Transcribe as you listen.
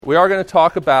We are going to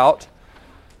talk about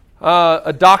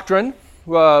a doctrine,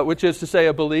 which is to say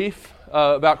a belief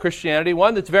about Christianity,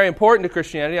 one that's very important to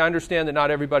Christianity. I understand that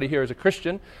not everybody here is a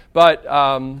Christian, but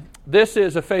this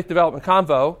is a faith development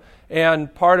convo,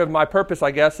 and part of my purpose,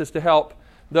 I guess, is to help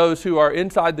those who are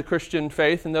inside the Christian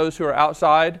faith and those who are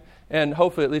outside, and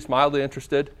hopefully at least mildly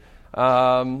interested,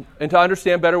 and to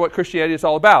understand better what Christianity is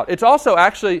all about. It's also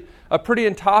actually a pretty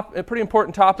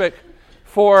important topic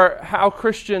for how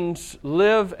Christians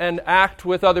live and act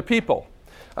with other people.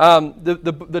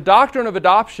 The doctrine of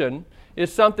adoption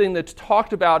is something that's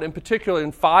talked about in particular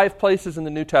in 5 places in the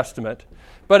New Testament,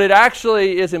 but it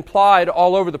actually is implied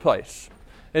all over the place.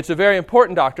 It's a very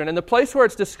important doctrine, and the place where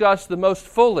it's discussed the most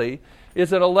fully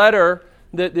is in a letter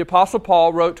that the Apostle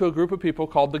Paul wrote to a group of people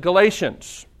called the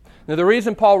Galatians. Now, the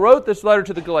reason Paul wrote this letter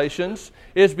to the Galatians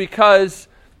is because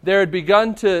there had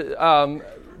begun to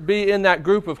be in that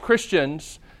group of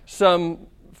Christians some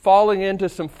falling into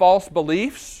some false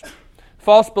beliefs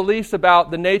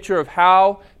about the nature of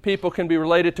how people can be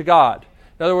related to God.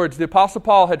 In other words, the Apostle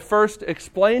Paul had first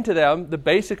explained to them the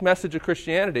basic message of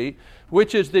Christianity,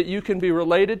 which is that you can be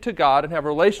related to God and have a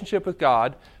relationship with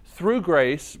God through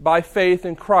grace by faith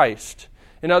in Christ.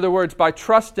 In other words, by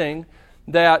trusting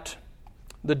that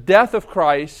the death of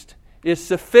Christ is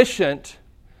sufficient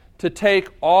to take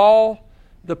all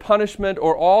the punishment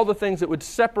or all the things that would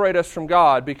separate us from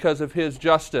God because of His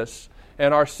justice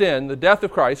and our sin. The death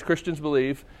of Christ, Christians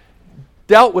believe,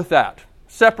 dealt with that,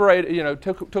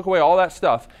 took away all that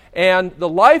stuff. And the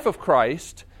life of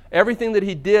Christ, everything that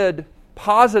He did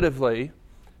positively,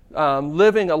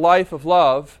 living a life of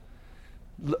love,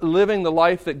 living the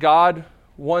life that God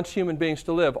wants human beings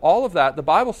to live, all of that, the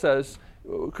Bible says,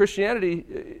 Christianity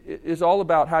is all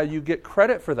about how you get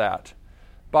credit for that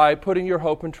by putting your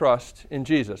hope and trust in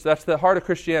Jesus. That's the heart of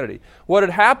Christianity. What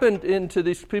had happened to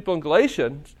these people in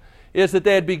Galatians is that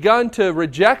they had begun to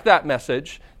reject that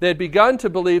message. They had begun to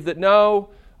believe that no,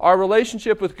 our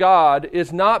relationship with God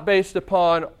is not based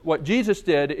upon what Jesus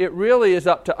did. It really is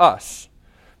up to us.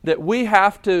 That we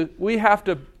have to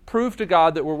prove to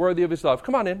God that we're worthy of His love.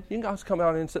 Come on in. You can guys come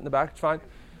out and sit in the back. It's fine.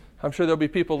 I'm sure there'll be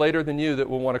people later than you that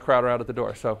will want to crowd around at the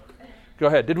door. So go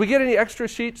ahead. Did we get any extra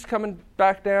sheets coming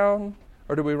back down?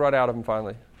 Or did we run out of them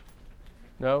finally?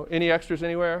 No? Any extras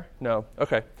anywhere? No.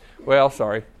 Okay. Well,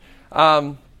 sorry.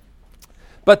 But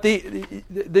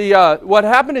what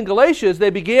happened in Galatia is they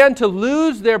began to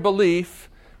lose their belief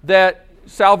that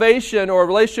salvation or a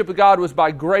relationship with God was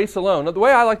by grace alone. Now, the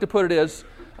way I like to put it is,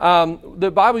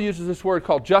 the Bible uses this word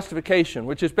called justification,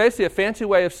 which is basically a fancy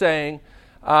way of saying,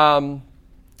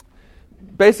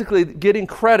 basically getting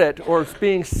credit or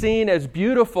being seen as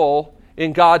beautiful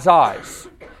in God's eyes.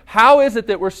 How is it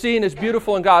that we're seen as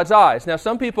beautiful in God's eyes? Now,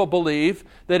 some people believe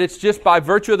that it's just by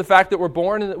virtue of the fact that we're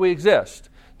born and that we exist.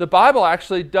 The Bible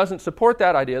actually doesn't support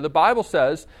that idea. The Bible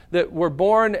says that we're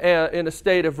born in a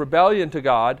state of rebellion to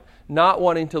God, not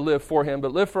wanting to live for Him,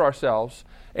 but live for ourselves.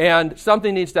 And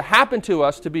something needs to happen to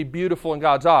us to be beautiful in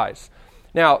God's eyes.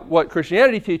 Now, what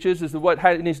Christianity teaches is that what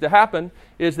needs to happen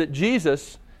is that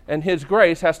Jesus and His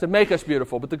grace has to make us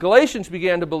beautiful. But the Galatians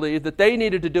began to believe that they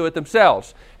needed to do it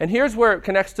themselves. And here's where it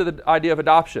connects to the idea of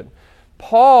adoption.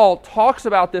 Paul talks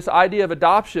about this idea of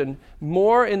adoption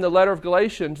more in the letter of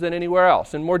Galatians than anywhere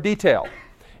else, in more detail.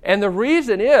 And the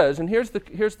reason is, and here's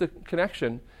the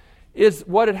connection, is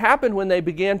what had happened when they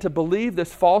began to believe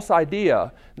this false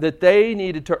idea that they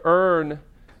needed to earn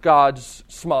God's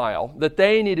smile, that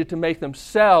they needed to make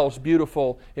themselves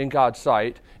beautiful in God's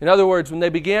sight. In other words, when they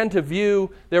began to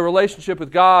view their relationship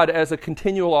with God as a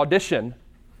continual audition,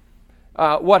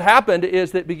 what happened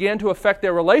is that it began to affect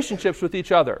their relationships with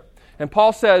each other. And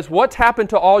Paul says, what's happened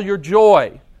to all your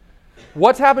joy?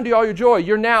 What's happened to all your joy?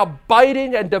 You're now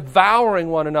biting and devouring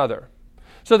one another.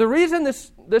 So the reason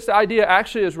this idea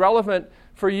actually is relevant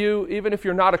for you, even if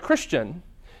you're not a Christian,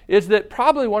 is that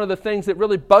probably one of the things that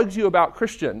really bugs you about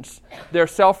Christians, their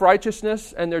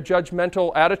self-righteousness and their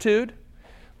judgmental attitude,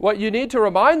 what you need to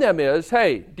remind them is,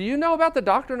 hey, do you know about the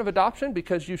doctrine of adoption?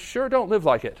 Because you sure don't live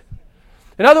like it.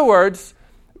 In other words,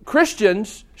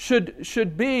 Christians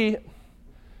should be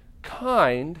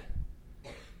kind,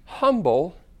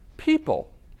 humble people.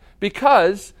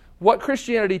 Because what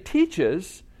Christianity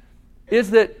teaches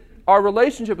is that our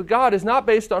relationship with God is not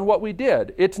based on what we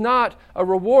did. It's not a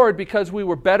reward because we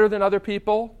were better than other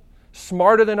people,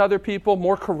 smarter than other people,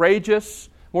 more courageous,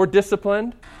 more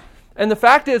disciplined. And the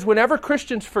fact is, whenever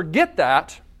Christians forget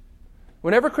that,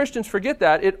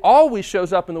 it always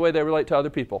shows up in the way they relate to other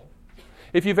people.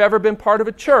 If you've ever been part of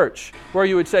a church where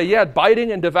you would say, yeah,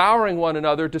 biting and devouring one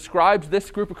another describes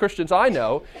this group of Christians I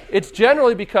know, it's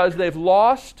generally because they've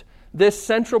lost this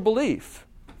central belief.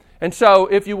 And so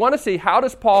if you want to see how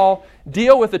does Paul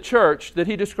deal with a church that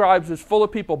he describes as full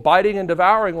of people biting and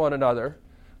devouring one another,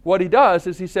 what he does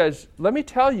is he says, let me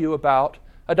tell you about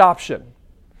adoption.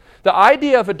 The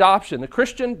idea of adoption, the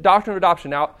Christian doctrine of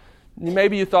adoption. Now,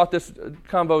 maybe you thought this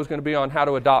convo was going to be on how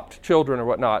to adopt children or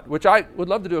whatnot, which I would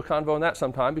love to do a convo on that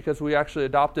sometime because we actually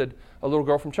adopted a little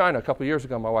girl from China a couple of years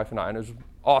ago, my wife and I, and it was an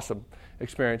awesome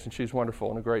experience, and she's wonderful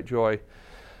and a great joy.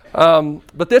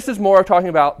 But this is more talking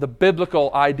about the biblical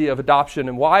idea of adoption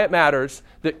and why it matters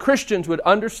that Christians would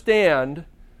understand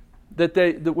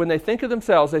that when they think of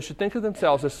themselves, they should think of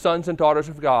themselves as sons and daughters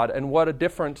of God, and what a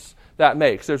difference that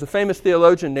makes. There's a famous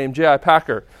theologian named J.I.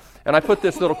 Packer, and I put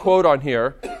this little quote on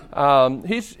here.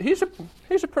 He's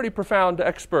a pretty profound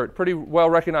expert, pretty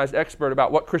well-recognized expert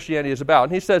about what Christianity is about.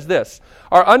 And he says this: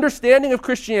 our understanding of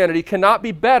Christianity cannot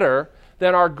be better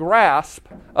than our grasp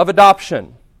of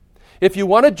adoption. If you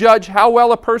want to judge how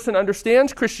well a person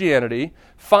understands Christianity,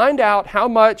 find out how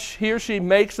much he or she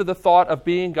makes of the thought of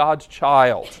being God's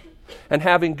child and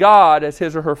having God as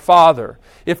his or her father.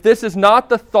 If this is not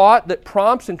the thought that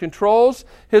prompts and controls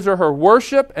his or her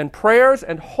worship and prayers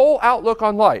and whole outlook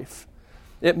on life,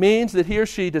 it means that he or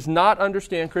she does not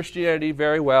understand Christianity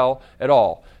very well at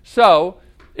all. So,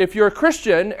 if you're a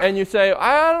Christian and you say,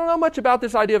 I don't know much about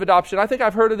this idea of adoption, I think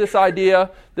I've heard of this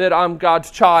idea that I'm God's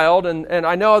child, and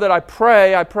I know that I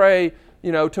pray,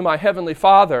 to my Heavenly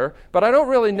Father, but I don't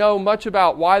really know much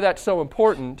about why that's so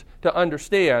important to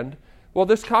understand. Well,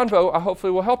 this convo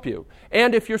hopefully will help you.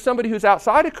 And if you're somebody who's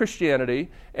outside of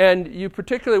Christianity and you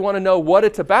particularly want to know what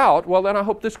it's about, well, then I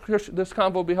hope this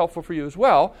convo will be helpful for you as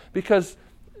well, because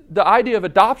the idea of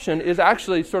adoption is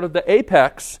actually sort of the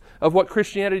apex of what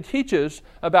Christianity teaches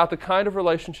about the kind of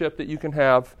relationship that you can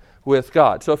have with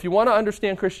God. So if you want to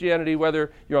understand Christianity,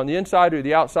 whether you're on the inside or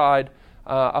the outside,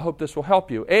 I hope this will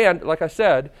help you. And like I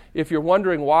said, if you're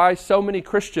wondering why so many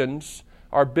Christians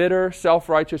are bitter,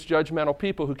 self-righteous, judgmental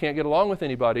people who can't get along with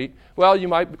anybody, well, you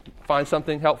might find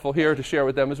something helpful here to share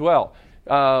with them as well.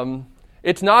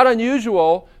 It's not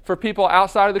unusual for people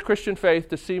outside of the Christian faith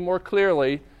to see more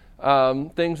clearly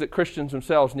things that Christians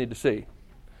themselves need to see.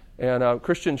 And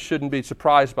Christians shouldn't be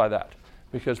surprised by that,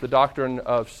 because the doctrine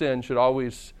of sin should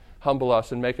always humble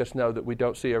us and make us know that we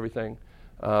don't see everything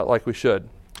like we should.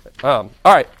 All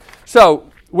right, so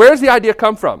where does the idea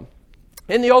come from?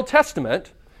 In the Old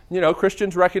Testament,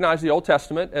 Christians recognize the Old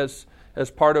Testament as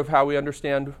part of how we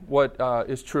understand what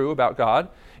is true about God.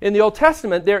 In the Old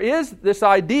Testament, there is this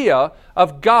idea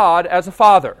of God as a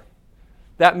father.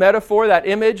 That metaphor, that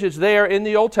image is there in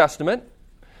the Old Testament.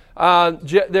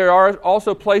 There are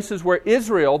also places where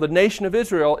Israel, the nation of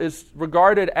Israel, is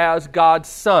regarded as God's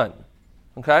son.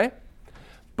 Okay?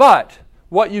 But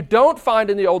what you don't find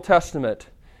in the Old Testament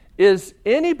is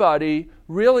anybody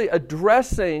really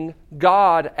addressing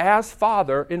God as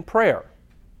Father in prayer.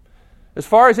 As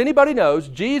far as anybody knows,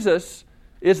 Jesus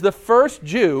is the first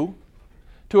Jew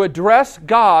to address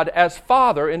God as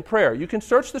Father in prayer. You can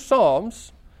search the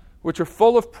Psalms, which are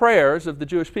full of prayers of the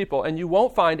Jewish people, and you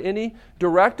won't find any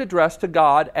direct address to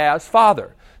God as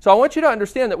Father. So I want you to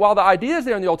understand that while the idea is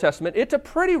there in the Old Testament, it's a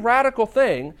pretty radical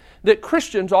thing that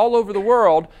Christians all over the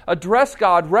world address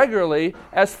God regularly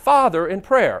as Father in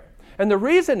prayer. And the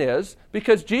reason is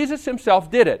because Jesus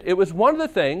himself did it. It was one of the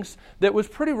things that was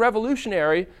pretty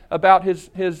revolutionary about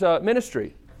his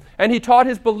ministry. And he taught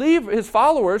his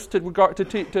followers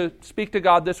to speak to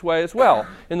God this way as well.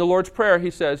 In the Lord's Prayer,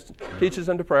 he says, teaches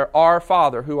them to pray, Our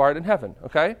Father who art in heaven.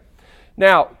 Okay?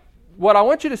 Now, what I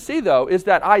want you to see, though, is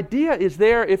that idea is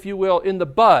there, if you will, in the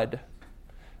bud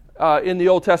in the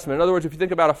Old Testament. In other words, if you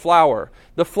think about a flower,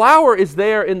 the flower is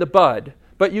there in the bud,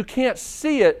 but you can't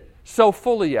see it so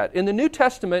fully yet. In the New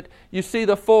Testament, you see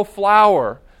the full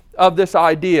flower of this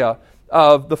idea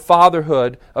of the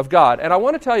fatherhood of God. And I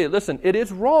want to tell you, listen, it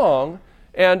is wrong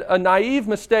and a naive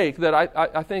mistake that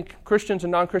I think Christians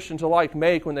and non-Christians alike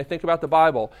make when they think about the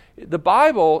Bible. The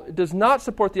Bible does not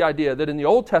support the idea that in the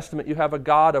Old Testament you have a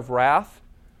God of wrath,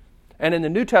 and in the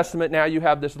New Testament now you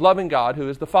have this loving God who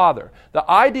is the Father. The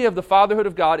idea of the fatherhood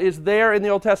of God is there in the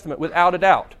Old Testament without a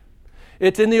doubt.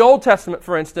 It's in the Old Testament,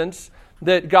 for instance,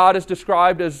 that God is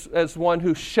described as one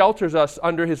who shelters us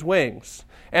under his wings.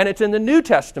 And it's in the New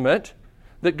Testament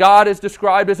that God is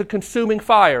described as a consuming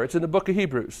fire. It's in the book of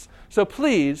Hebrews. So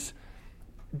please,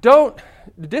 don't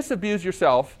disabuse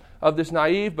yourself of this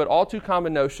naive but all too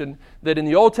common notion that in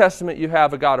the Old Testament you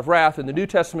have a God of wrath, in the New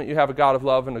Testament you have a God of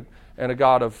love and a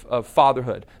God of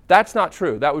fatherhood. That's not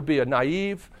true. That would be a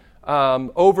naive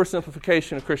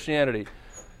oversimplification of Christianity.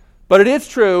 But it is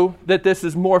true that this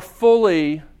is more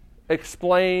fully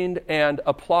explained and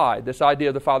applied, this idea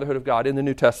of the fatherhood of God in the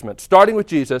New Testament, starting with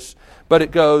Jesus, but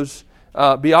it goes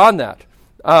beyond that.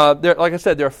 Like I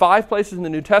said, there are 5 places in the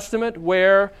New Testament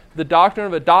where the doctrine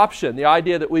of adoption, the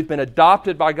idea that we've been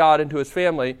adopted by God into his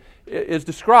family, is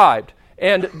described.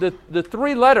 And the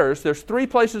 3 letters, there's 3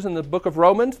 places in the book of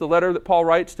Romans, the letter that Paul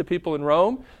writes to people in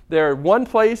Rome. There's 1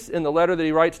 place in the letter that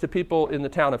he writes to people in the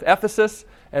town of Ephesus,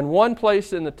 and 1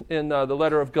 place in the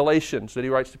letter of Galatians that he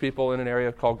writes to people in an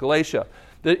area called Galatia.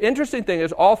 The interesting thing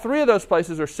is all 3 of those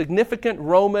places are significant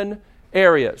Roman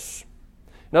areas.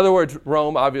 In other words,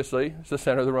 Rome, obviously, is the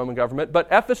center of the Roman government, but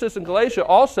Ephesus and Galatia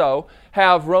also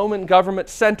have Roman government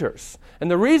centers.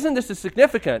 And the reason this is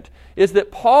significant is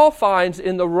that Paul finds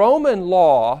in the Roman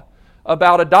law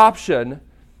about adoption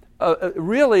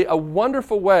really a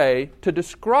wonderful way to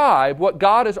describe what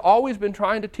God has always been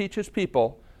trying to teach his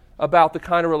people about the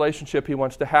kind of relationship he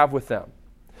wants to have with them.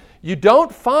 You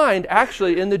don't find,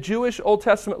 actually, in the Jewish Old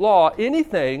Testament law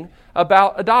anything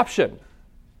about adoption.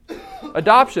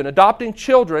 Adopting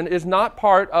children is not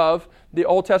part of the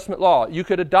Old Testament law. You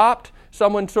could adopt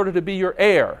someone sort of to be your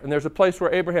heir, and there's a place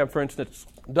where Abraham, for instance,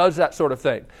 does that sort of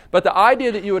thing. But the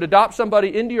idea that you would adopt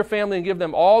somebody into your family and give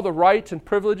them all the rights and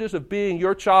privileges of being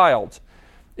your child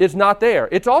is not there.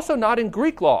 It's also not in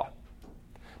Greek law.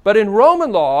 But in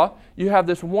Roman law, you have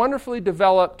this wonderfully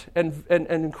developed and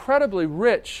incredibly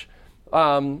rich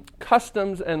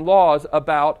customs and laws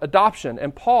about adoption.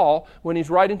 And Paul, when he's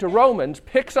writing to Romans,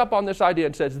 picks up on this idea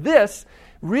and says, this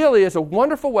really is a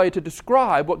wonderful way to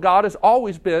describe what God has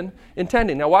always been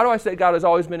intending. Now, why do I say God has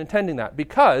always been intending that?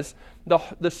 Because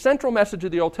the central message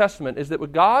of the Old Testament is that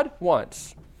what God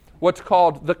wants, what's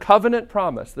called the covenant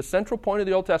promise, the central point of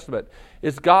the Old Testament,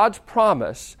 is God's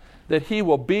promise that he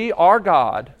will be our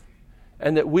God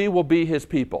and that we will be his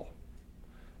people.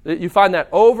 You find that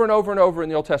over and over and over in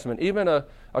the Old Testament. Even a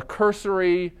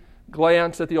cursory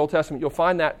glance at the Old Testament, you'll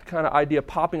find that kind of idea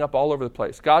popping up all over the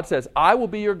place. God says, I will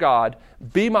be your God,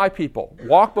 be my people,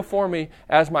 walk before me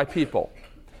as my people.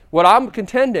 What I'm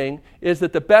contending is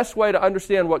that the best way to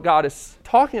understand what God is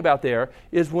talking about there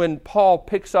is when Paul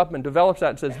picks up and develops that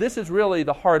and says, this is really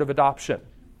the heart of adoption.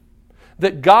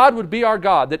 That God would be our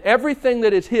God, that everything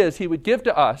that is his he would give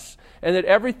to us, and that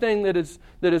everything that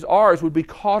is ours would be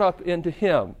caught up into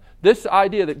him. This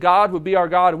idea that God would be our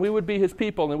God and we would be his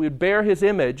people and we would bear his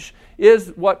image is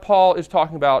what Paul is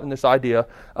talking about in this idea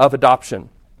of adoption.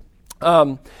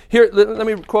 Here, let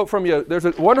me quote from you. There's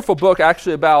a wonderful book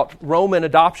actually about Roman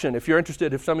adoption. If you're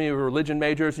interested, if some of you are religion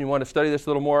majors and you want to study this a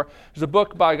little more, there's a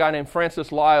book by a guy named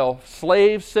Francis Lyle,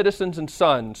 Slaves, Citizens, and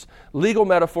Sons, Legal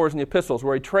Metaphors in the Epistles,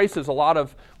 where he traces a lot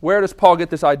of where does Paul get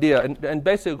this idea. And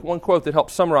basically one quote that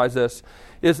helps summarize this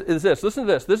is this. Listen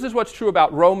to this. This is what's true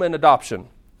about Roman adoption.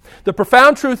 The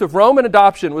profound truth of Roman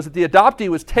adoption was that the adoptee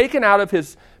was taken out of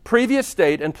his previous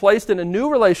state and placed in a new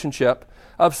relationship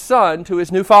of son to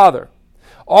his new father.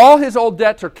 All his old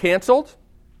debts are canceled,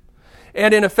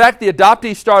 and in effect, the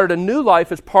adoptee started a new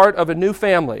life as part of a new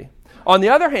family. On the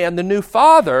other hand, the new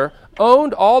father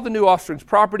owned all the new offspring's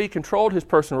property, controlled his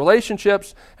personal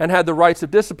relationships, and had the rights of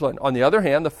discipline. On the other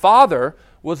hand, the father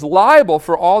was liable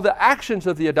for all the actions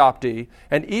of the adoptee,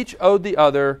 and each owed the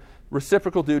other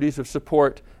reciprocal duties of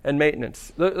support and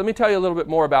maintenance. Let me tell you a little bit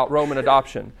more about Roman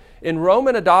adoption. In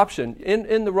Roman adoption,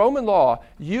 in the Roman law,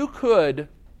 you could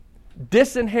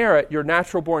disinherit your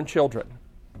natural-born children,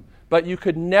 but you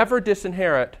could never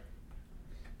disinherit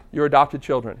your adopted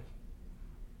children.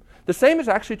 The same is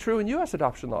actually true in U.S.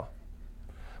 adoption law.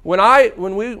 When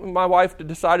my wife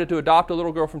decided to adopt a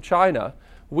little girl from China,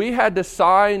 we had to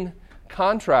sign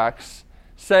contracts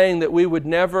saying that we would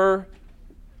never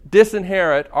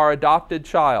disinherit our adopted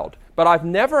child. But I've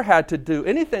never had to do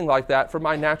anything like that for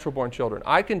my natural-born children.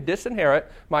 I can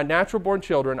disinherit my natural-born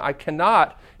children. I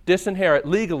cannot disinherit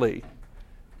legally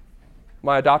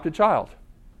my adopted child.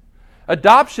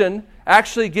 Adoption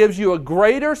actually gives you a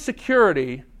greater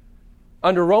security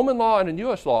under Roman law and in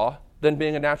U.S. law than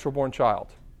being a natural-born child.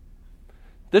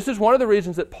 This is one of the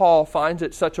reasons that Paul finds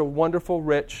it such a wonderful,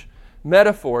 rich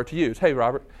metaphor to use. Hey,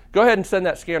 Robert, go ahead and send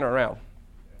that scanner around.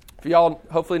 If you all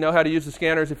hopefully know how to use the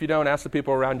scanners, if you don't, ask the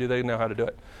people around you, they know how to do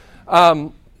it.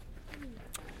 And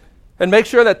make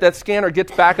sure that scanner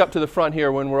gets back up to the front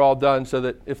here when we're all done so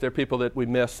that if there are people that we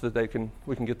miss, that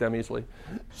we can get them easily.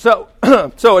 So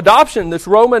adoption, this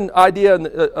Roman idea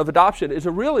of adoption is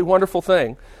a really wonderful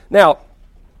thing. Now,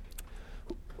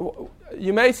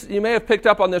 you may have picked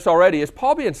up on this already. Is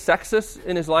Paul being sexist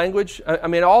in his language? I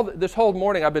mean, this whole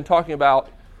morning I've been talking about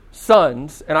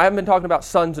sons, and I haven't been talking about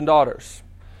sons and daughters.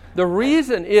 The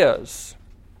reason is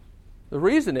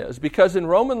because in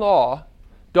Roman law,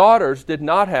 daughters did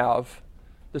not have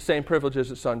the same privileges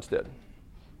that sons did.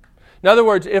 In other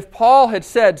words, if Paul had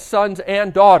said sons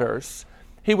and daughters,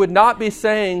 he would not be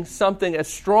saying something as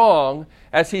strong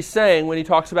as he's saying when he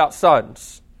talks about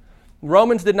sons.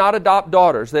 Romans did not adopt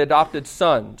daughters, they adopted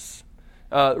sons.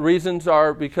 Reasons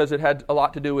are because it had a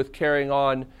lot to do with carrying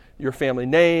on your family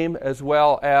name, as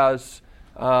well as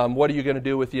what are you going to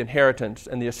do with the inheritance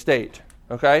and the estate,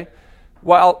 okay?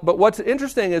 But what's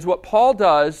interesting is what Paul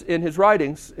does in his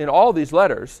writings, in all these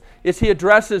letters, is he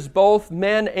addresses both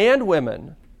men and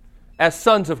women as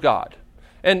sons of God.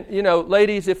 And,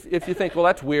 ladies, if you think, well,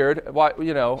 that's weird, why,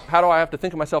 how do I have to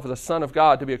think of myself as a son of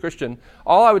God to be a Christian?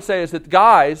 All I would say is that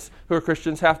guys who are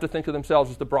Christians have to think of themselves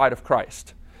as the bride of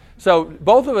Christ. So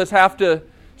both of us have to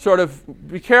sort of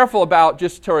be careful about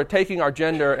just sort of taking our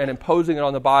gender and imposing it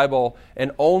on the Bible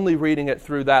and only reading it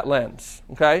through that lens,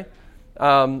 okay?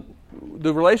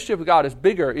 The relationship with God is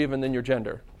bigger even than your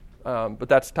gender. But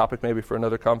that's a topic maybe for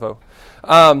another convo.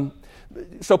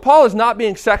 So Paul is not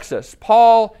being sexist.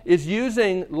 Paul is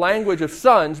using language of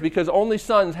sons because only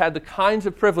sons had the kinds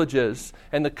of privileges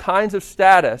and the kinds of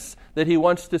status that he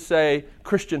wants to say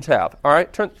Christians have. All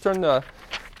right,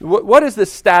 what is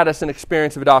this status and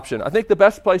experience of adoption? I think the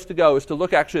best place to go is to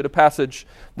look actually at a passage,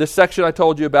 this section I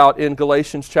told you about in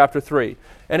Galatians chapter 3.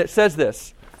 And it says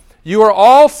this, you are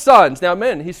all sons. Now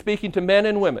men, he's speaking to men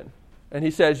and women. And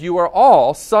he says, you are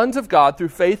all sons of God through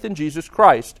faith in Jesus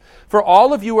Christ. For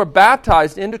all of you are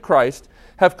baptized into Christ,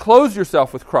 have clothed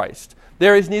yourself with Christ.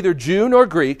 There is neither Jew nor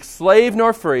Greek, slave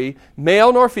nor free,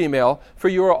 male nor female, for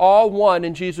you are all one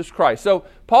in Jesus Christ. So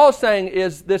Paul is saying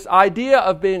is this idea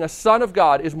of being a son of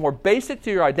God is more basic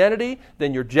to your identity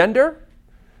than your gender,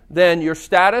 than your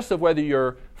status of whether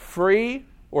you're free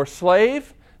or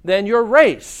slave, than your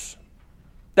race.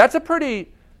 That's a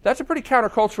pretty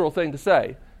countercultural thing to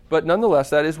say. But nonetheless,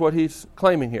 that is what he's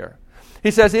claiming here. He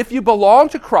says, if you belong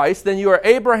to Christ, then you are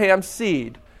Abraham's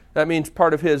seed. That means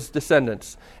part of his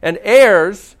descendants. And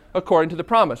heirs according to the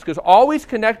promise. Because always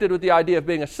connected with the idea of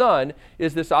being a son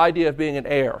is this idea of being an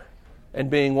heir and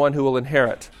being one who will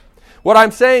inherit. What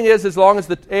I'm saying is, as long as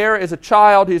the heir is a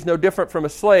child, he's no different from a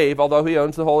slave, although he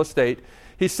owns the whole estate.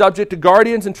 He's subject to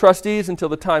guardians and trustees until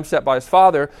the time set by his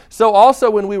father. So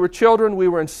also when we were children, we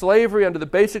were in slavery under the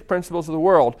basic principles of the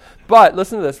world. But,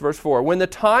 listen to this, verse 4. When the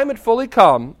time had fully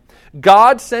come,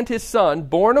 God sent his son,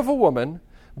 born of a woman,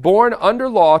 born under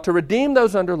law, to redeem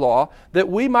those under law, that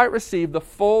we might receive the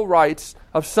full rights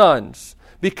of sons.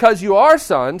 Because you are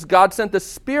sons, God sent the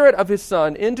Spirit of his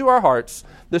Son into our hearts,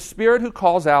 the Spirit who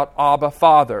calls out, Abba,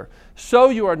 Father. So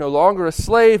you are no longer a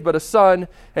slave, but a son,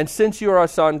 and since you are a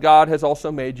son, God has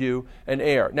also made you an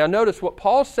heir. Now notice what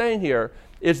Paul's saying here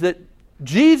is that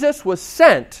Jesus was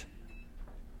sent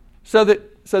so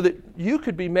that you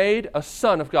could be made a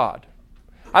son of God.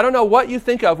 I don't know what you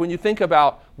think of when you think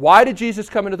about why did Jesus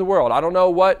come into the world. I don't know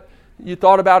what you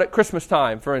thought about at Christmas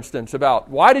time, for instance, about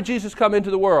why did Jesus come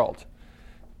into the world.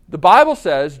 The Bible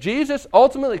says Jesus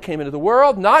ultimately came into the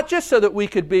world not just so that we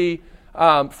could be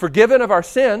forgiven of our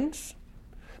sins,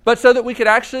 but so that we could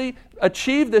actually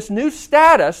achieve this new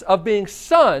status of being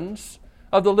sons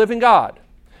of the living God.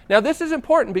 Now this is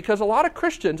important because a lot of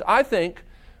Christians, I think,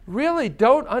 really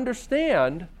don't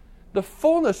understand the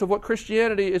fullness of what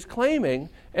Christianity is claiming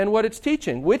and what it's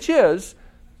teaching, which is,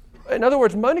 in other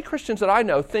words, many Christians that I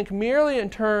know think merely in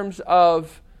terms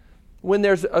of when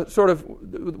there's a sort of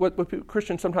what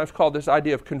Christians sometimes call this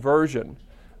idea of conversion,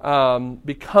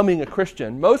 becoming a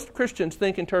Christian. Most Christians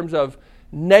think in terms of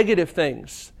negative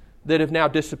things that have now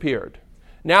disappeared.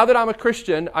 Now that I'm a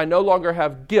Christian, I no longer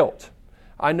have guilt.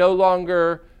 I no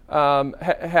longer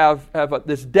have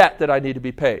this debt that I need to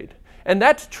be paid. And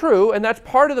that's true, and that's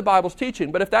part of the Bible's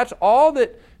teaching. But if that's all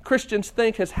that Christians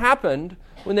think has happened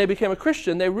when they became a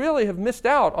Christian, they really have missed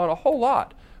out on a whole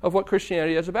lot of what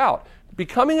Christianity is about.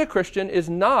 Becoming a Christian is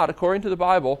not, according to the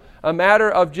Bible, a matter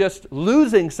of just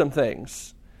losing some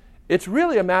things. It's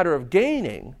really a matter of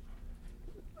gaining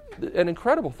an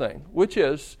incredible thing, which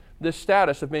is this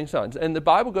status of being sons. And the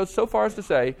Bible goes so far as to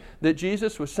say that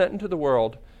Jesus was sent into the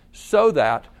world so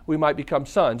that we might become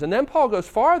sons. And then Paul goes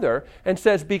farther and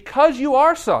says, because you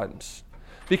are sons,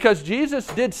 because Jesus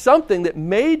did something that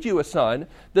made you a son,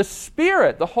 the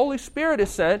Spirit, the Holy Spirit is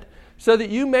sent so that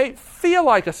you may feel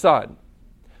like a son.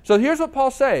 So here's what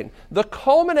Paul's saying. The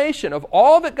culmination of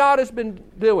all that God has been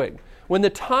doing, when the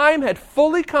time had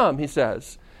fully come, he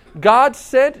says, God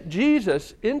sent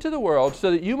Jesus into the world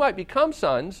so that you might become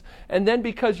sons, and then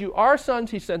because you are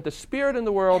sons, he sent the Spirit in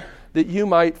the world that you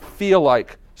might feel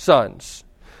like sons.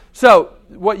 So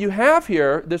what you have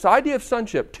here, this idea of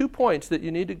sonship, 2 points that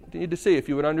you need to see if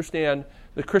you would understand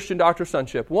the Christian doctrine of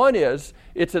sonship. One is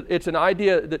it's an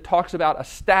idea that talks about a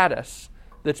status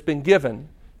that's been given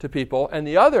to people, and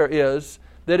the other is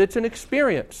that it's an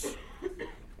experience.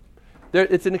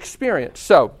 It's an experience.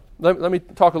 So let me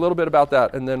talk a little bit about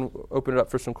that and then open it up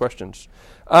for some questions.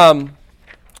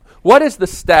 What is the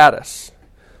status?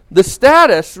 The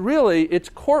status, really, it's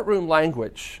courtroom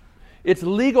language. It's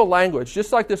legal language,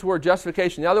 just like this word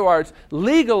justification. In other words,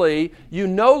 legally, you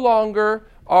no longer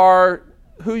are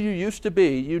who you used to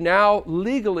be. You now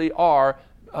legally are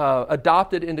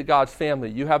adopted into God's family.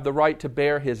 You have the right to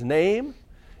bear His name.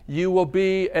 You will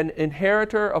be an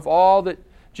inheritor of all that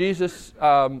Jesus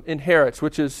inherits,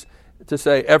 which is to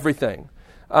say everything.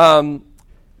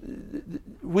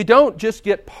 We don't just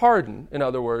get pardon, in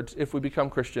other words, if we become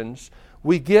Christians.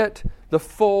 We get the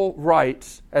full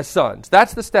rights as sons.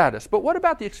 That's the status. But what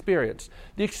about the experience?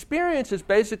 The experience is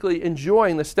basically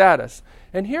enjoying the status.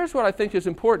 And here's what I think is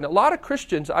important. A lot of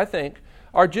Christians, I think,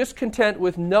 are just content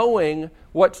with knowing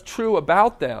what's true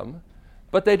about them,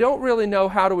 but they don't really know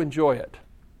how to enjoy it.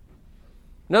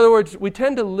 In other words,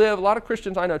 a lot of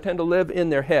Christians I know tend to live in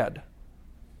their head.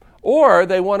 Or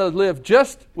they want to live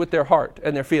just with their heart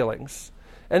and their feelings.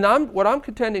 And what I'm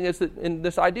contending is that in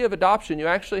this idea of adoption, you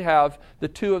actually have the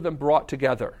two of them brought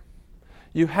together.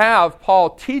 You have Paul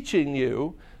teaching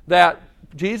you that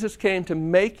Jesus came to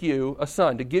make you a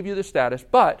son, to give you the status,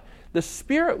 but the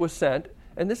Spirit was sent,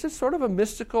 and this is sort of a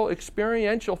mystical,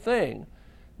 experiential thing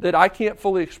that I can't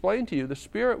fully explain to you. The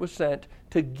Spirit was sent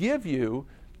to give you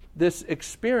this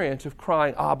experience of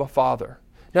crying, Abba, Father.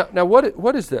 Now,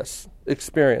 what is this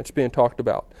experience being talked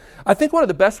about? I think one of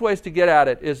the best ways to get at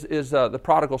it is the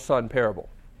prodigal son parable.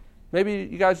 Maybe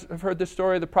you guys have heard this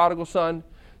story of the prodigal son.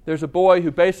 There's a boy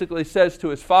who basically says to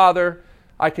his father,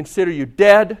 I consider you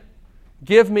dead.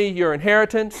 Give me your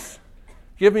inheritance.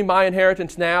 Give me my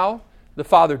inheritance now. The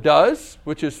father does,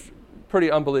 which is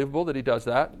pretty unbelievable that he does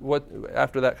that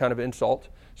after that kind of insult,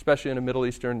 especially in a Middle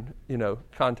Eastern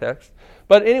context.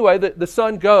 But anyway, the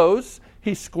son goes.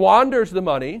 He squanders the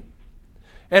money,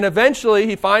 and eventually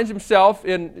he finds himself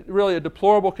in really a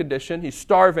deplorable condition. He's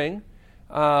starving,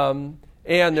 and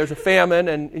there's a famine,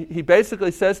 and he basically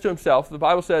says to himself, the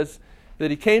Bible says that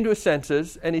he came to his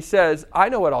senses, and he says, I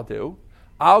know what I'll do.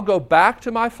 I'll go back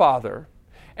to my father,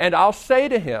 and I'll say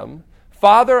to him,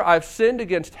 Father, I've sinned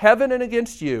against heaven and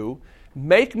against you.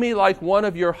 Make me like one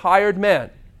of your hired men.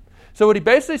 So what he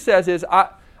basically says is,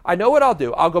 I know what I'll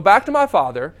do. I'll go back to my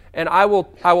father, and I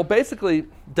will basically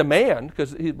demand,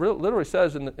 because he literally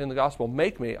says in the gospel,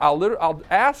 make me. I'll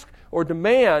ask or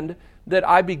demand that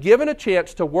I be given a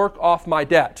chance to work off my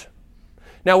debt.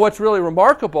 Now, what's really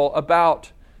remarkable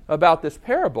about this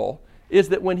parable is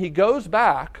that when he goes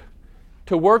back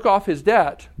to work off his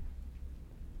debt,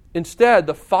 instead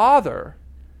the father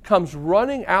comes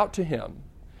running out to him.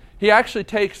 He actually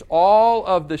takes all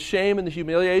of the shame and the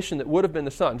humiliation that would have been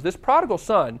the son's. This prodigal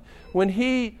son, when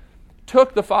he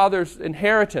took the father's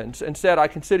inheritance and said, I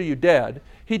consider you dead,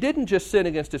 he didn't just sin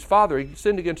against his father, he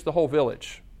sinned against the whole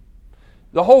village.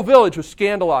 The whole village was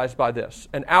scandalized by this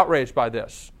and outraged by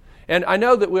this. And I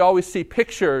know that we always see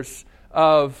pictures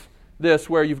of this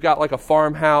where you've got like a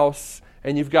farmhouse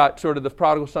and you've got sort of the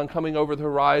prodigal son coming over the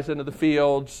horizon of the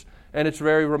fields, and it's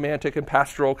very romantic and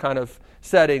pastoral kind of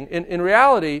setting. In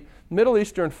reality, Middle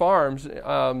Eastern farms,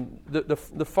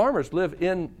 the farmers live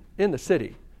in the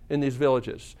city, in these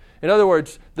villages. In other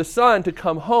words, the son to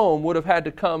come home would have had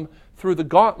to come through the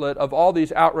gauntlet of all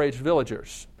these outraged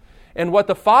villagers. And what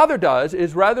the father does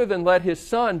is, rather than let his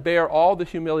son bear all the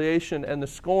humiliation and the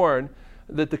scorn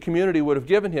that the community would have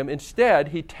given him, instead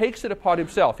he takes it upon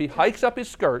himself. He hikes up his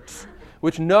skirts,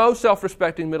 which no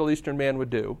self-respecting Middle Eastern man would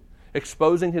do,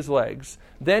 exposing his legs.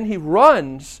 Then he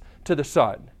runs to the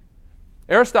son.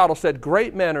 Aristotle said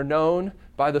great men are known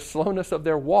by the slowness of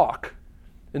their walk.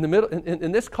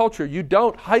 In this culture, you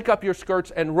don't hike up your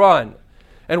skirts and run.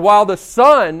 And while the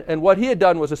son and what he had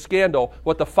done was a scandal,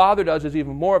 what the father does is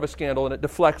even more of a scandal, and it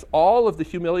deflects all of the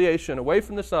humiliation away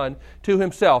from the son to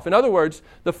himself. In other words,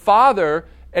 the father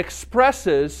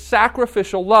expresses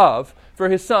sacrificial love for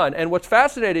his son. And what's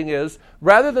fascinating is,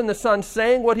 rather than the son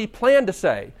saying what he planned to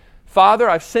say, Father,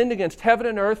 I've sinned against heaven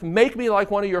and earth. Make me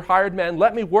like one of your hired men.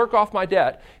 Let me work off my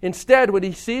debt. Instead, when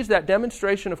he sees that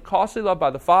demonstration of costly love by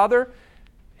the father,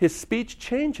 his speech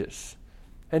changes.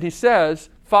 And he says,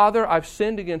 Father, I've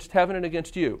sinned against heaven and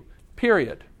against you.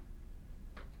 Period.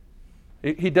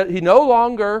 He no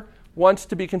longer wants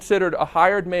to be considered a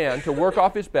hired man to work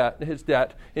off his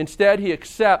debt. Instead, he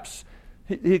accepts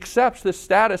this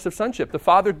status of sonship. The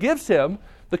father gives him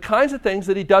the kinds of things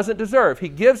that he doesn't deserve. He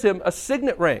gives him a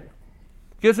signet ring.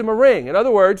 Gives him a ring. In other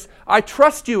words, I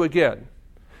trust you again.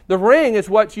 The ring is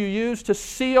what you use to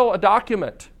seal a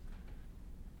document.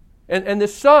 And the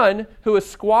son who has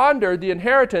squandered the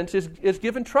inheritance is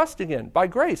given trust again by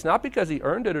grace, not because he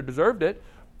earned it or deserved it.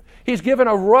 He's given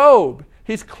a robe.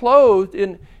 He's clothed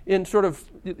in sort of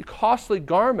costly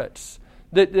garments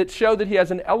that show that he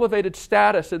has an elevated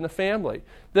status in the family.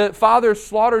 The father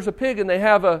slaughters a pig and they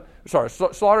have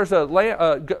slaughters a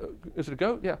lamb. Is it a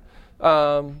goat? Yeah.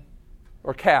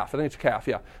 Or calf. I think it's a calf,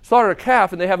 yeah. Slaughtered a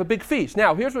calf and they have a big feast.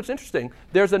 Now, here's what's interesting.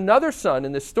 There's another son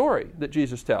in this story that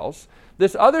Jesus tells.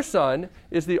 This other son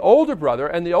is the older brother,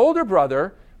 and the older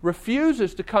brother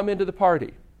refuses to come into the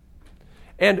party.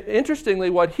 And interestingly,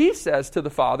 what he says to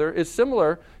the father is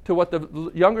similar to what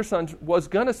the younger son was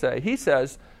going to say. He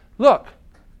says, look,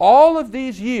 all of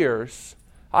these years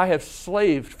I have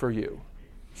slaved for you.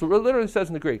 So it literally says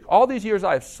in the Greek, all these years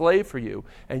I have slaved for you,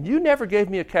 and you never gave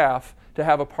me a calf to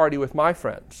have a party with my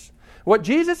friends. What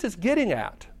Jesus is getting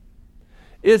at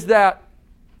is that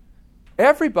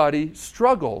everybody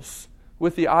struggles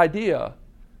with the idea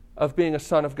of being a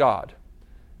son of God.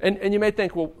 And you may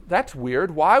think, well, that's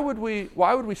weird. Why would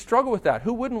we struggle with that?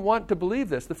 Who wouldn't want to believe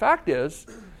this? The fact is,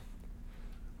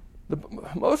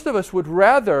 most of us would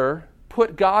rather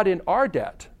put God in our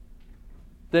debt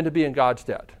than to be in God's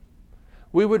debt.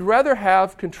 We would rather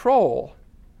have control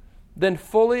than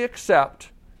fully accept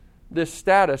this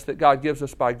status that God gives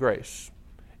us by grace.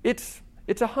 It's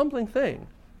a humbling thing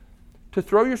to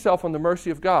throw yourself on the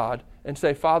mercy of God and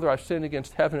say, Father, I've sinned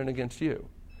against heaven and against you.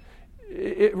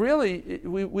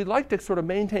 We like to sort of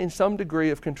maintain some degree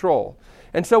of control.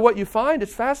 And so what you find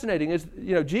is fascinating is,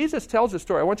 Jesus tells this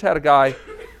story. I once had a guy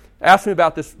ask me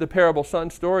about the parable son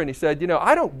story, and he said,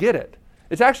 I don't get it.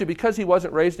 It's actually because he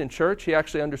wasn't raised in church, he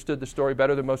actually understood the story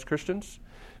better than most Christians.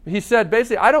 He said,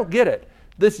 basically, I don't get it.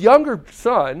 This younger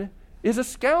son is a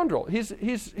scoundrel. He's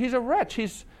a wretch.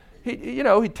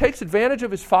 He takes advantage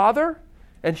of his father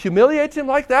and humiliates him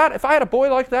like that. If I had a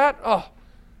boy like that, I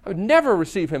would never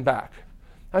receive him back.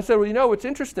 I said, well, what's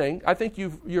interesting, I think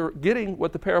you're getting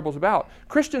what the parable's about.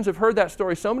 Christians have heard that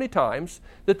story so many times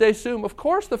that they assume, of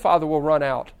course, the father will run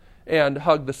out and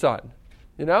hug the son.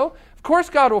 Of course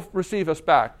God will receive us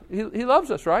back. He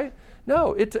loves us, right?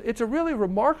 No, it's a really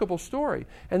remarkable story.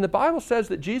 And the Bible says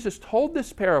that Jesus told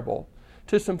this parable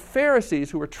to some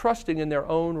Pharisees who were trusting in their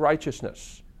own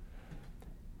righteousness.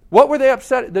 What were they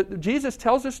upset? Jesus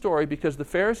tells this story because the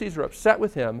Pharisees are upset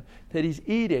with him that he's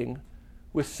eating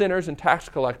with sinners and tax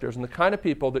collectors and the kind of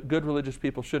people that good religious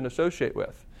people shouldn't associate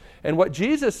with. And what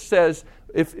Jesus says,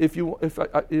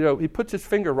 he puts his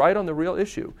finger right on the real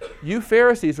issue. You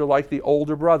Pharisees are like the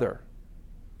older brother.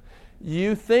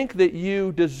 You think that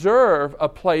you deserve a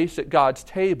place at God's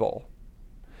table,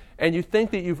 and you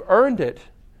think that you've earned it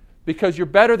because you're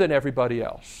better than everybody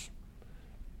else.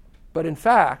 But in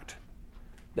fact,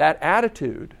 that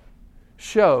attitude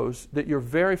shows that you're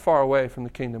very far away from the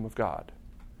kingdom of God,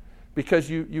 because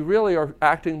you really are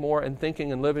acting more and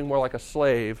thinking and living more like a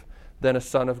slave than a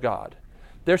son of God.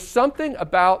 There's something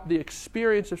about the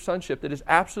experience of sonship that is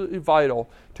absolutely vital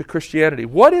to Christianity.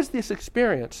 What is this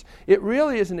experience? It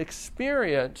really is an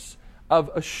experience of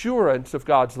assurance of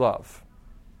God's love.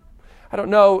 I don't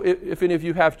know if any of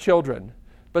you have children,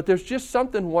 but there's just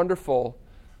something wonderful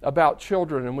about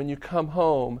children and when you come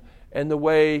home and the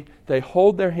way they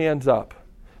hold their hands up.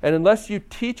 And unless you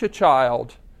teach a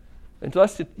child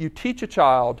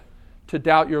to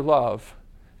doubt your love,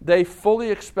 they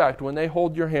fully expect when they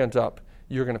hold your hands up,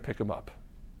 you're going to pick them up.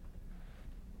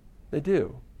 They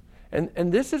do.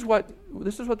 And this is what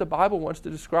the Bible wants to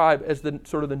describe as the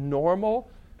sort of the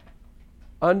normal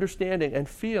understanding and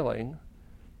feeling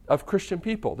of Christian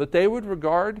people, that they would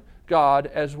regard God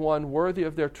as one worthy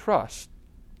of their trust.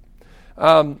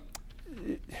 The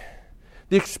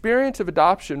experience of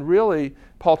adoption, really,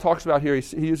 Paul talks about here,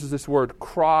 he uses this word,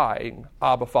 crying,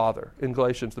 Abba, Father, in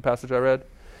Galatians, the passage I read.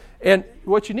 And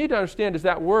what you need to understand is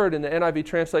that word in the NIV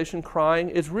translation,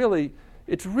 crying, it's really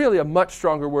a much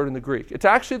stronger word in the Greek. It's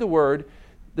actually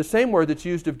the same word that's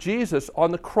used of Jesus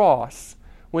on the cross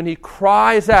when he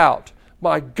cries out,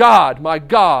 my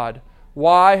God,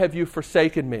 why have you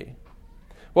forsaken me?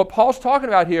 What Paul's talking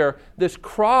about here, this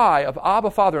cry of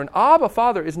Abba, Father, and Abba,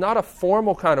 Father is not a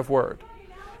formal kind of word.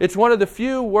 It's one of the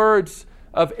few words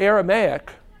of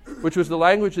Aramaic, which was the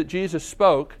language that Jesus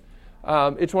spoke.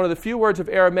 It's one of the few words of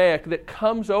Aramaic that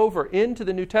comes over into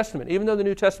the New Testament. Even though the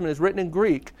New Testament is written in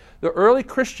Greek, the early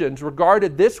Christians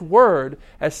regarded this word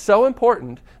as so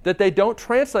important that they don't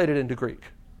translate it into Greek.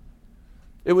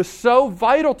 It was so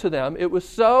vital to them. It was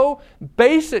so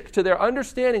basic to their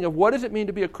understanding of what does it mean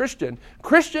to be a Christian.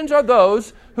 Christians are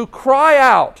those who cry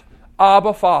out,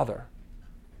 Abba, Father.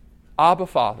 Abba,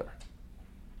 Father.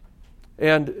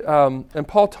 And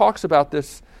Paul talks about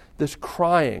this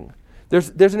crying.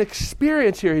 There's an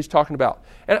experience here he's talking about.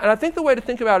 And I think the way to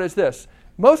think about it is this.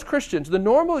 Most Christians, the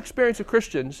normal experience of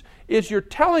Christians is you're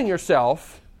telling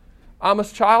yourself, I'm a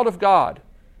child of God.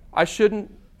 I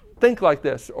shouldn't think like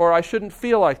this, or I shouldn't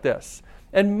feel like this.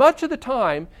 And much of the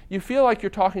time, you feel like you're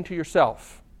talking to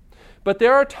yourself. But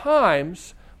there are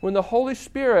times when the Holy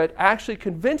Spirit actually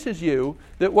convinces you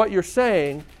that what you're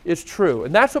saying is true.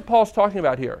 And that's what Paul's talking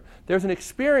about here. There's an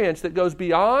experience that goes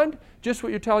beyond just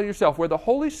what you're telling yourself, where the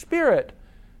Holy Spirit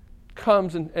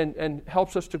comes and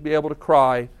helps us to be able to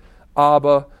cry,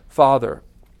 Abba, Father.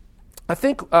 I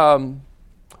think one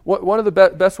of the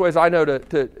best ways I know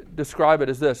to describe it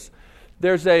is this.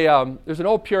 There's an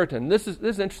old Puritan. This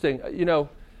is interesting. You know,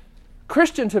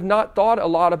 Christians have not thought a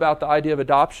lot about the idea of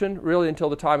adoption really until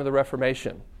the time of the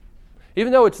Reformation.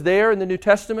 Even though it's there in the New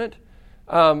Testament,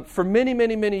 for many,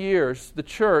 many, many years, the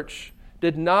church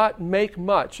did not make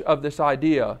much of this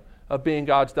idea of being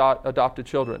God's adopted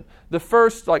children. The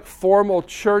first formal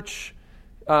church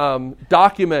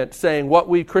document saying what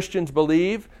we Christians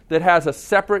believe that has a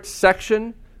separate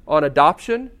section on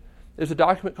adoption is a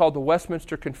document called the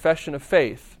Westminster Confession of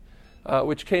Faith,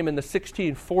 which came in the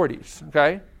 1640s.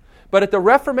 Okay, but at the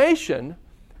Reformation,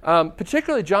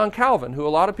 particularly John Calvin, who a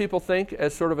lot of people think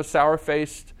as sort of a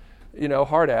sour-faced,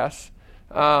 hard ass.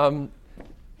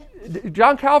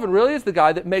 John Calvin really is the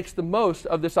guy that makes the most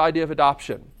of this idea of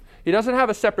adoption. He doesn't have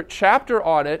a separate chapter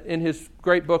on it in his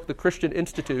great book, The Christian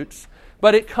Institutes,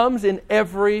 but it comes in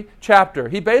every chapter.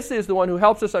 He basically is the one who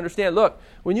helps us understand, look,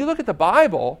 when you look at the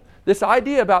Bible, this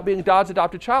idea about being God's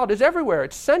adopted child is everywhere.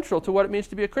 It's central to what it means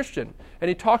to be a Christian. And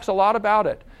he talks a lot about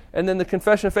it. And then the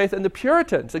Confession of Faith and the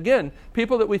Puritans, again,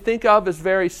 people that we think of as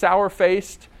very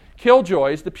sour-faced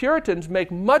killjoys, the Puritans make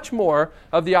much more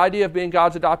of the idea of being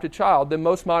God's adopted child than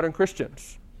most modern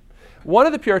Christians. One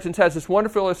of the Puritans has this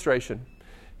wonderful illustration.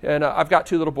 And I've got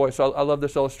two little boys, so I love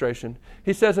this illustration.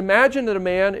 He says, imagine that a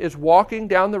man is walking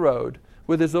down the road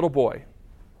with his little boy.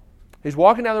 He's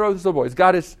walking down the road with his little boy. He's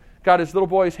got his little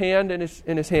boy's hand in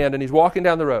his hand, and he's walking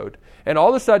down the road. And all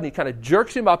of a sudden, he kind of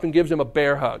jerks him up and gives him a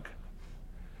bear hug.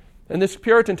 And this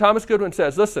Puritan, Thomas Goodwin,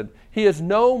 says, listen, he is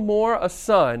no more a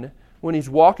son when he's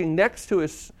walking next to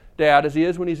his dad as he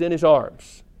is when he's in his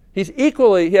arms. He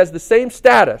has the same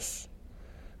status,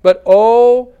 but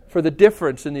oh, for the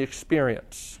difference in the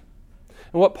experience.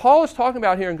 And what Paul is talking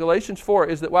about here in Galatians 4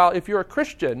 is that while if you're a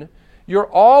Christian, you're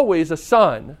always a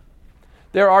son,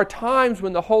 there are times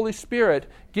when the Holy Spirit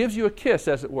gives you a kiss,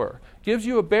 as it were, gives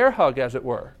you a bear hug, as it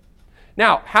were.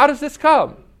 Now, how does this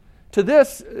come? To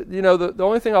this, the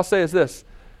only thing I'll say is this.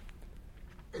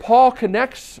 Paul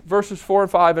connects verses 4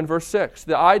 and 5 and verse 6.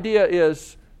 The idea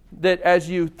is that as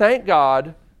you thank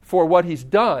God for what He's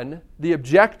done, the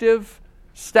objective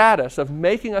status of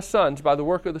making us sons by the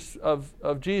work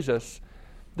of Jesus,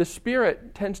 the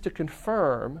Spirit tends to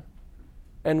confirm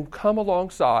and come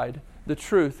alongside the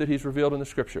truth that He's revealed in the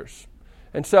Scriptures.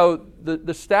 And so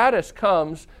the status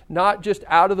comes not just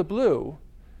out of the blue,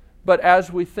 but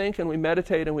as we think and we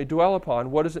meditate and we dwell upon,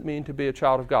 what does it mean to be a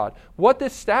child of God? What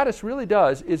this status really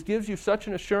does is gives you such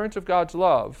an assurance of God's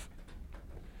love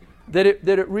that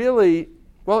it really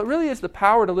is the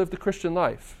power to live the Christian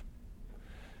life.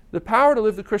 The power to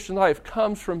live the Christian life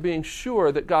comes from being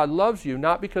sure that God loves you,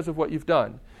 not because of what you've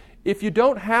done. If you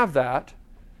don't have that,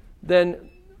 then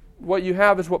what you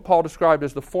have is what Paul described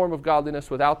as the form of godliness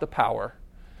without the power.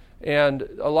 And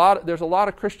there's a lot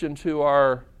of Christians who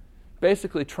are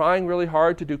basically trying really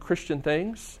hard to do Christian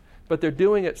things, but they're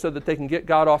doing it so that they can get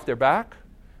God off their back,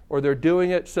 or they're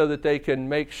doing it so that they can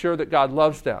make sure that God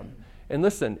loves them. And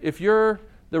listen, if you're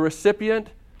the recipient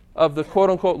of the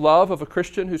quote-unquote love of a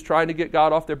Christian who's trying to get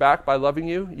God off their back by loving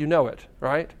you, you know it,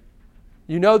 right?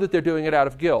 You know that they're doing it out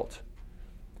of guilt.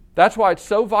 That's why it's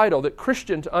so vital that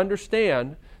Christians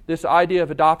understand this idea of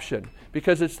adoption,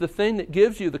 because it's the thing that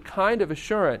gives you the kind of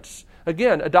assurance.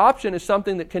 Again, adoption is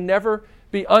something that can never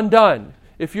be undone.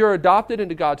 If you're adopted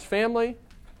into God's family,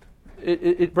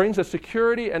 it brings a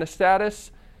security and a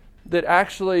status that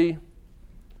actually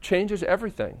changes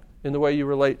everything in the way you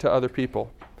relate to other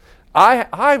people.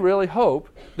 I really hope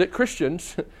that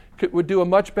Christians would do a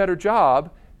much better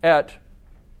job at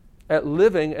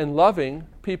living and loving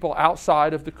people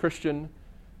outside of the Christian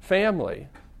family.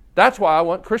 That's why I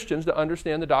want Christians to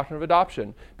understand the doctrine of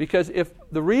adoption. Because if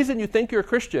the reason you think you're a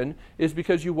Christian is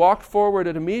because you walked forward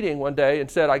at a meeting one day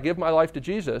and said, I give my life to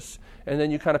Jesus, and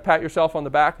then you kind of pat yourself on the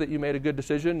back that you made a good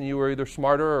decision and you were either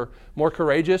smarter or more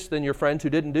courageous than your friends who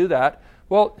didn't do that,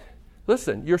 well,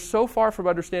 listen, you're so far from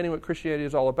understanding what Christianity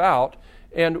is all about,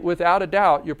 and without a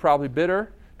doubt, you're probably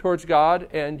bitter towards God,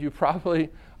 and you probably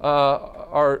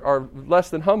are less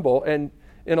than humble. And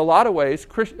in a lot of ways,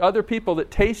 other people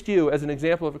that taste you as an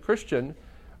example of a Christian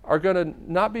are going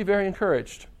to not be very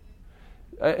encouraged.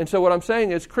 And so what I'm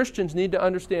saying is Christians need to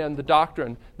understand the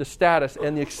doctrine, the status,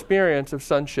 and the experience of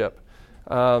sonship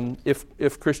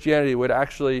if Christianity would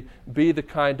actually be the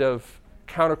kind of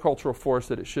countercultural force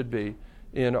that it should be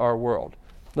in our world.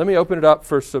 Let me open it up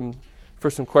for some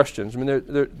questions. I mean,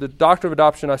 the doctrine of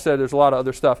adoption, I said there's a lot of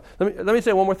other stuff. Let me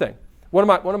say one more thing. One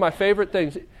of my favorite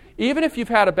things, even if you've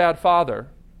had a bad father,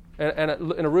 and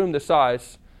in a room this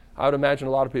size, I would imagine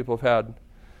a lot of people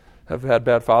have had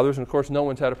bad fathers, and of course no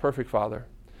one's had a perfect father.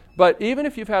 But even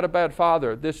if you've had a bad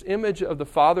father, this image of the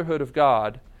fatherhood of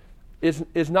God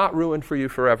is not ruined for you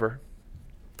forever.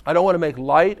 I don't want to make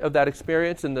light of that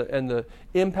experience and the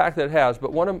impact that it has,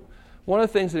 but one of the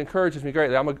things that encourages me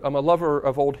greatly, I'm a lover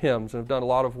of old hymns, and I've done a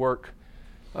lot of work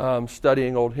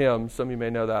studying old hymns. Some of you may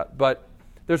know that. But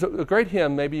there's a great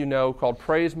hymn, maybe you know, called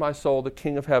Praise My Soul, the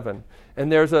King of Heaven.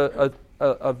 And there's a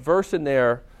verse in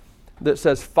there that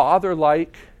says,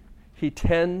 Father-like, he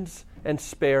tends and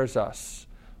spares us.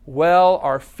 Well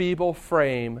our feeble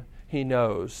frame he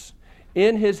knows.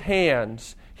 In his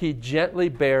hands he gently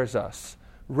bears us,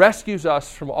 rescues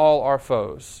us from all our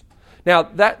foes. Now,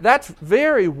 that's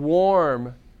very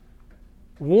warm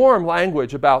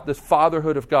language about this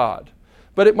fatherhood of God.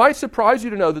 But it might surprise you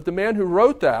to know that the man who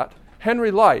wrote that, Henry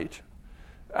Light,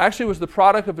 actually was the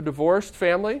product of a divorced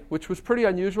family, which was pretty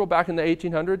unusual back in the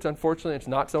 1800s. Unfortunately, it's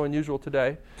not so unusual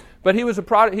today. But he was a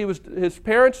product. His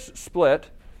parents split.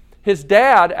 His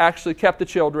dad actually kept the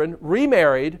children,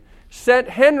 remarried, sent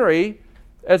Henry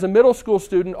as a middle school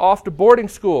student off to boarding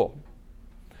school.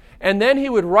 And then he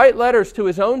would write letters to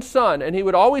his own son, and he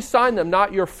would always sign them,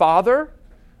 not your father,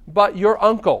 but your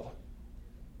uncle.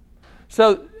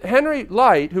 So Henry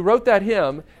Light, who wrote that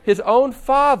hymn, his own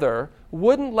father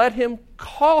wouldn't let him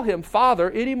call him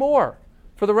father anymore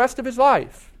for the rest of his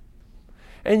life.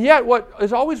 And yet what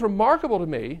is always remarkable to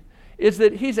me is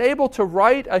that he's able to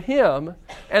write a hymn,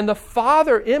 and the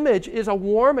father image is a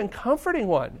warm and comforting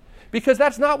one, because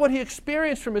that's not what he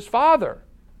experienced from his father.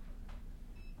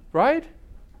 Right?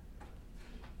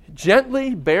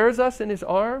 Gently bears us in his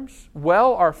arms.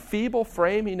 Well, our feeble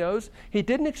frame he knows. He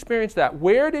didn't experience that.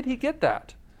 Where did he get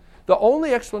that? The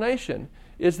only explanation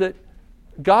is that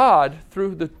God,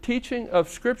 through the teaching of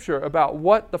Scripture about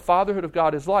what the fatherhood of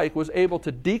God is like, was able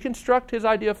to deconstruct his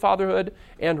idea of fatherhood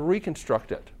and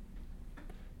reconstruct it.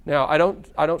 Now, I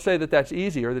don't say that that's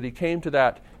easy or that he came to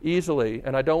that easily,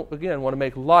 and I don't, again, want to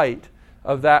make light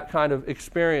of that kind of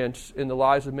experience in the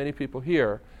lives of many people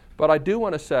here. But I do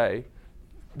want to say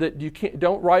that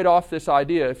don't write off this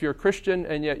idea. If you're a Christian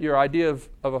and yet your idea of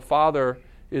a father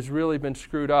has really been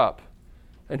screwed up,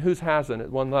 and whose hasn't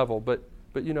at one level, but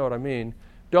you know what I mean,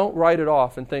 don't write it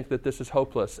off and think that this is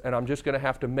hopeless and I'm just going to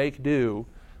have to make do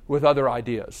with other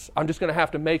ideas. I'm just going to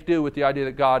have to make do with the idea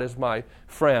that God is my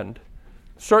friend.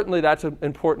 Certainly that's an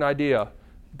important idea,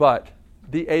 but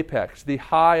the apex, the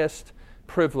highest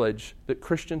privilege that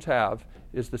Christians have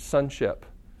is the sonship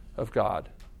of God.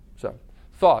 So,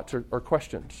 thoughts or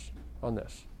questions on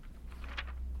this?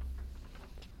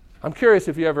 I'm curious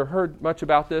if you ever heard much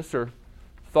about this or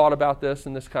thought about this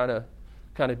in this kind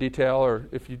of detail, or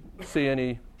if you see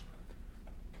any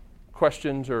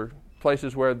questions or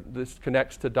places where this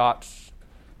connects to dots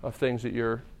of things that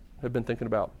you have been thinking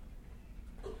about.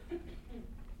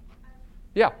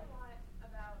 Yeah. A lot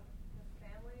about the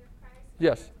family of Christ.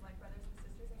 Yes. Like brothers and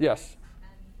sisters. Yes.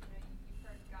 And you've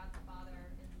heard God the Father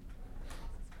in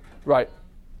Apostles' Creed. Right.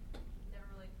 Never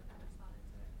really responded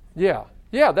to it.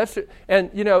 Yeah, that's it. And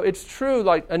it's true.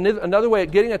 Like another way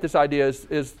of getting at this idea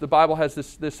is the Bible has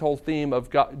this whole theme of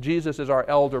God, Jesus is our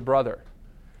elder brother,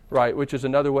 right? Which is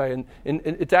another way, and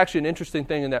it's actually an interesting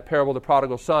thing in that parable of the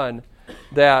prodigal son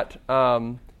that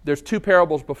there's two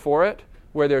parables before it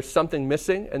where there's something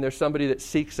missing and there's somebody that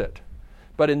seeks it.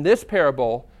 But in this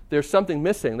parable, there's something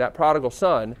missing, that prodigal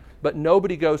son, but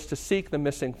nobody goes to seek the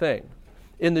missing thing.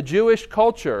 In the Jewish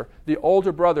culture, the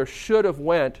older brother should have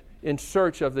went in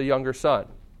search of the younger son.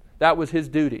 That was his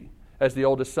duty as the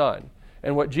oldest son.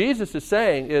 And what Jesus is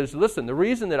saying is, listen, the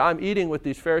reason that I'm eating with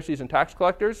these Pharisees and tax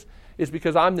collectors is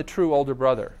because I'm the true older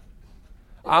brother.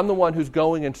 I'm the one who's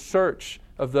going in search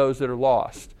of those that are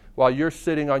lost while you're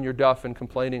sitting on your duff and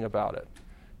complaining about it.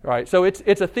 Right? So it's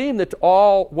a theme that's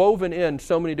all woven in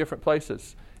so many different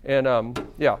places. And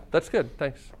that's good.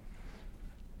 Thanks.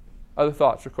 Other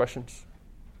thoughts or questions?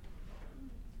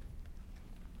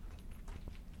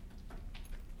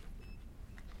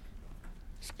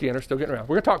 Scanner's still getting around.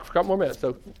 We're going to talk for a couple more minutes,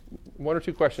 so one or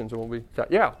two questions and we'll be...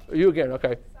 Yeah, you again,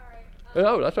 okay. Sorry.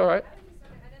 No, that's all right. I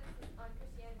know this is on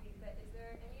Christianity, but is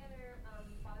there any other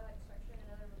father-like structure in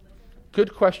another religion?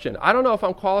 Good question. I don't know if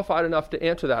I'm qualified enough to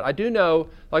answer that. I do know,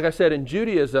 like I said, in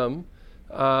Judaism,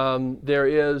 there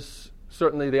is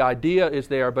certainly the idea is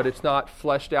there, but it's not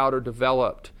fleshed out or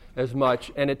developed as much.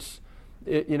 And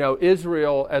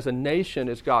Israel as a nation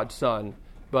is God's son,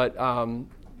 but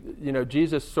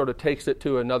Jesus sort of takes it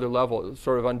to another level,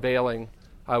 sort of unveiling,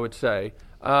 I would say.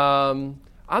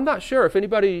 I'm not sure if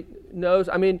anybody knows.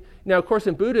 I mean, now, of course,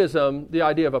 in Buddhism, the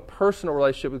idea of a personal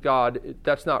relationship with God,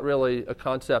 that's not really a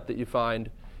concept that you find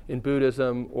in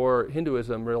Buddhism or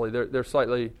Hinduism, really. They're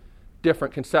slightly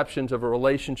different conceptions of a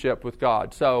relationship with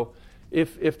God. So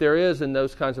if there is, in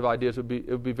those kinds of ideas, it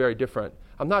would be very different.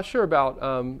 I'm not sure about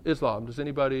Islam. Does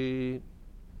anybody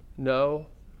know?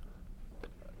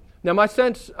 Now, my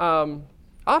sense, I'll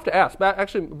have to ask.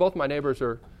 Actually, both my neighbors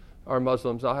are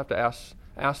Muslims. I'll have to ask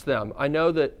them. I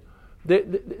know that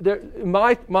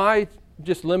my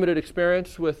just limited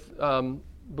experience with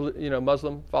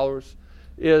Muslim followers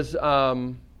is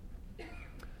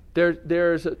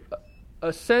there's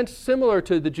a sense similar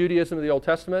to the Judaism of the Old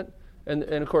Testament, and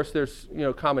of course there's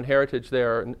common heritage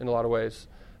there in a lot of ways.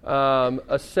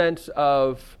 A sense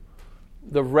of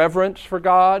the reverence for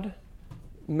God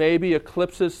maybe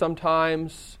eclipses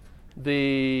sometimes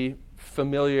the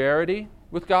familiarity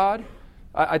with God.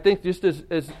 I think just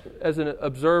as an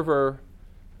observer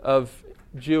of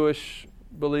Jewish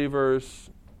believers,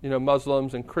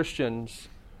 Muslims and Christians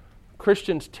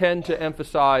tend to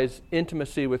emphasize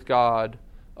intimacy with God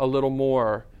a little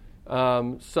more.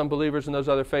 Some believers in those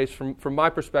other faiths, from my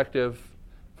perspective,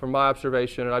 from my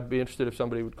observation, and I'd be interested if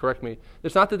somebody would correct me,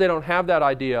 it's not that they don't have that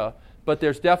idea, but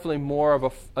there's definitely more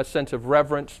of a sense of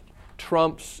reverence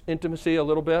trumps intimacy a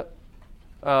little bit.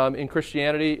 In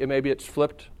Christianity, maybe it's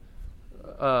flipped.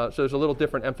 So there's a little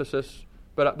different emphasis.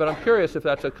 But I'm curious if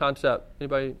that's a concept.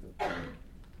 Anybody?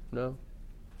 No?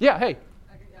 Yeah, hey.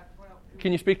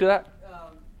 Can you speak to that?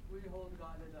 We hold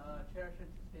God as a cherisher and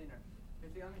sustainer.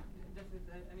 Just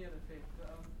as any other faith,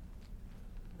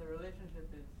 the relationship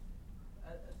is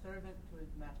a servant to his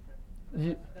master.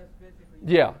 That's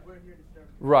basically, we're here to serve.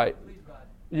 Right. Please God.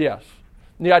 Yes.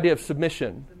 And the idea of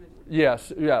submission.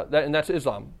 Yes, yeah, and that's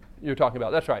Islam you're talking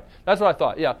about. That's right. That's what I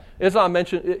thought, yeah. Islam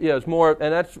mentioned, is more,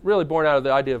 and that's really born out of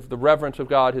the idea of the reverence of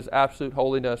God, his absolute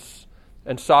holiness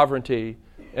and sovereignty,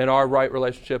 and our right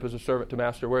relationship as a servant to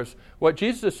master. Whereas what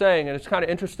Jesus is saying, and it's kind of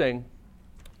interesting,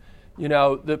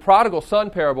 the prodigal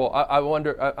son parable, I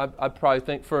wonder, I probably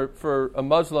think for a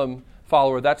Muslim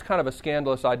follower, that's kind of a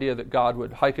scandalous idea that God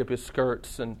would hike up his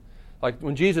skirts. And like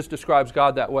when Jesus describes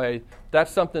God that way,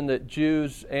 that's something that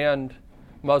Jews and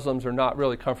Muslims are not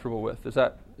really comfortable with. Is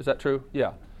that true?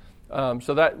 Yeah.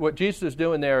 So that what Jesus is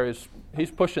doing there is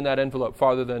he's pushing that envelope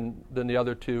farther than the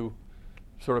other two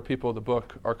sort of people of the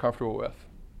book are comfortable with.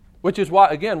 Which is why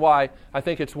I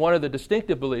think it's one of the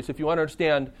distinctive beliefs. If you want to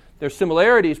understand, there's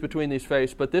similarities between these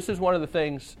faiths, but this is one of the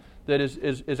things that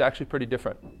is actually pretty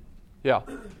different. Yeah.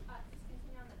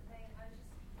 Continuing on that vein, I was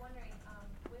just wondering,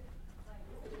 with like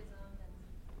Buddhism and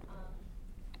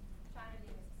China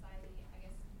being a society, I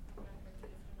guess I'm not sure if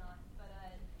Buddhist or not, but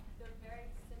they're very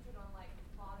centered on like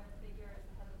father figure as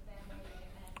the head of the family,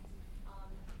 and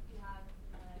you have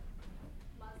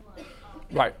Muslim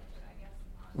Right. I guess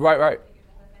Right. whereas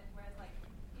like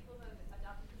people who have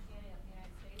adopted Christianity in the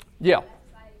United States, Yeah. that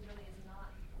society really is not.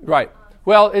 Right.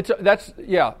 Well,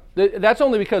 that's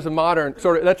only because of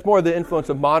that's more the influence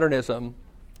of modernism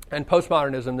and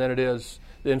postmodernism than it is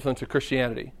the influence of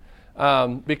Christianity.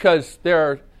 Because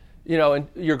in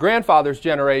your grandfather's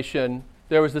generation,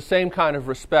 there was the same kind of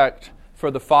respect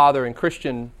for the father in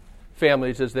Christian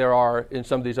families as there are in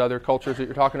some of these other cultures that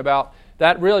you're talking about.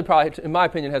 That really probably, in my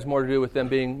opinion, has more to do with them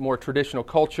being more traditional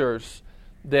cultures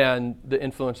than the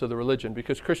influence of the religion.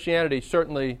 Because Christianity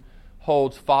certainly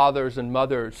holds fathers and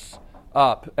mothers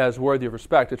up as worthy of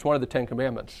respect. It's one of the 10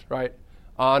 Commandments, right?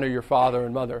 Honor your father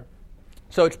and mother.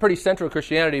 So it's pretty central to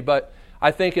Christianity, but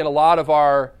I think in a lot of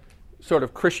our sort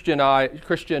of Christian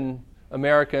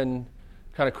American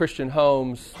kind of Christian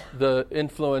homes, the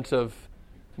influence of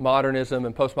modernism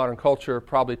and postmodern culture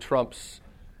probably trumps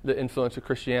the influence of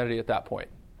Christianity at that point.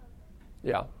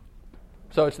 Yeah.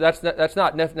 So that's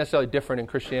not necessarily different in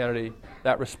Christianity,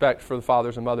 that respect for the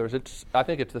fathers and mothers. I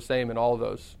think it's the same in all of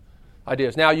those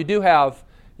ideas. Now, you do have,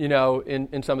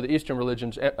 in some of the Eastern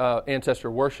religions,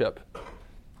 ancestor worship,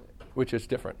 which is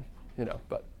different,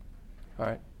 but all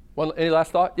right. Any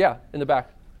last thought? Yeah, in the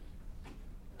back.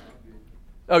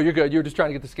 Oh, you're good. You're just trying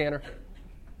to get the scanner?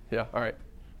 Yeah, all right.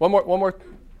 One more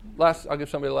last, I'll give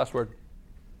somebody the last word.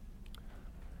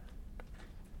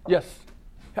 Yes.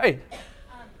 Hey.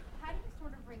 How do you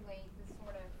sort of relate the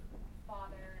sort of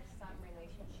father-son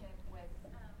relationship with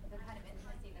the kind of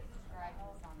intimacy that's described in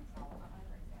the Song of Solomon,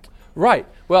 for example? Right.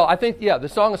 Well, I think, the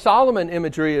Song of Solomon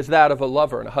imagery is that of a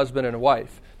lover and a husband and a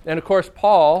wife. And, of course,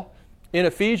 Paul in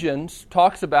Ephesians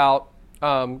talks about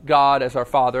God as our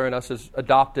Father and us as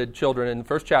adopted children in the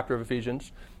first chapter of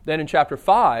Ephesians. Then in chapter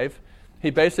 5, he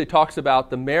basically talks about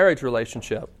the marriage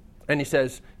relationship. And he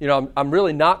says, I'm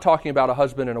really not talking about a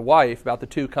husband and a wife, about the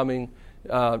two coming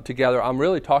together. I'm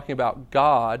really talking about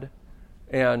God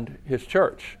and his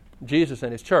church, Jesus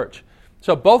and his church.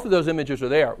 So both of those images are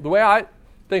there. The way I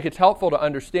think it's helpful to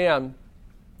understand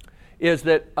is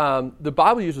that the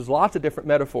Bible uses lots of different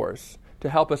metaphors to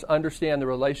help us understand the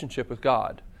relationship with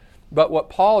God. But what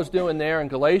Paul is doing there in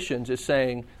Galatians is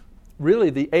saying, really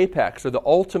the apex or the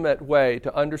ultimate way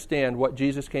to understand what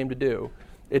Jesus came to do,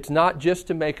 it's not just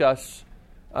to make us,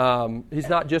 he's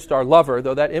not just our lover,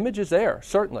 though that image is there,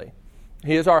 certainly.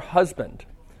 He is our husband.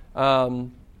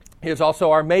 He is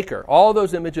also our maker. All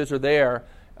those images are there.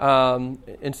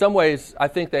 In some ways, I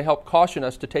think they help caution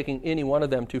us to taking any one of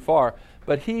them too far.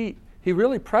 But he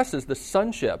really presses the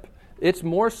sonship. It's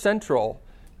more central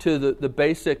to the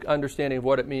basic understanding of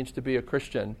what it means to be a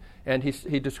Christian. And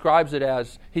he describes it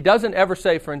as, he doesn't ever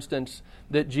say, for instance,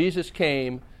 that Jesus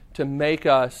came to make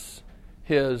us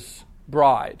his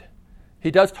bride. He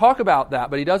does talk about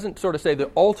that, but he doesn't sort of say the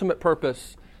ultimate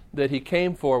purpose that he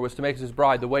came for was to make us his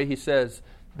bride, the way he says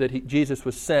that Jesus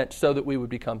was sent so that we would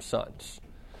become sons.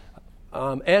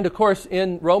 And of course,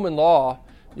 in Roman law,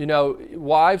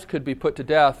 wives could be put to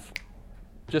death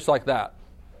just like that.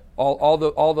 All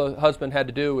the husband had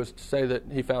to do was to say that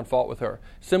he found fault with her.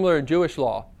 Similar in Jewish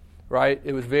law, right?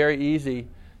 It was very easy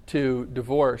to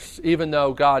divorce, even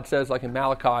though God says, like in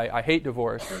Malachi, I hate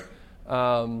divorce.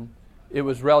 It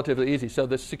was relatively easy. So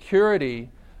the security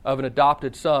of an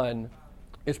adopted son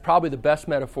is probably the best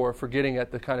metaphor for getting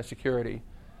at the kind of security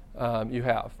you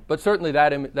have. But certainly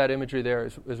that imagery there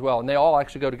as well. And they all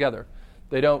actually go together.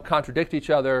 They don't contradict each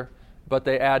other, but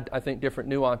they add, I think, different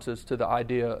nuances to the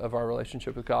idea of our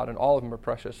relationship with God, and all of them are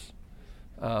precious.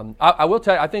 I will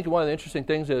tell you, I think one of the interesting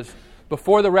things is,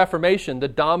 before the Reformation, the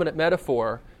dominant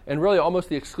metaphor, and really almost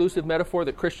the exclusive metaphor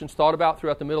that Christians thought about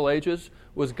throughout the Middle Ages,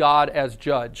 was God as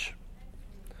judge.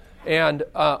 And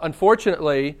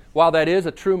unfortunately, while that is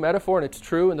a true metaphor, and it's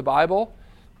true in the Bible,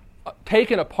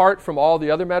 taken apart from all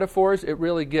the other metaphors, it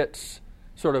really gets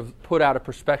sort of put out of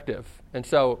perspective. And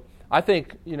so I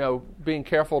think, being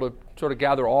careful to sort of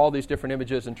gather all these different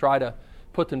images and try to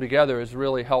put them together is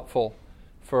really helpful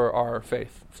for our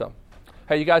faith. So,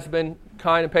 hey, you guys have been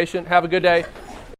kind and patient. Have a good day.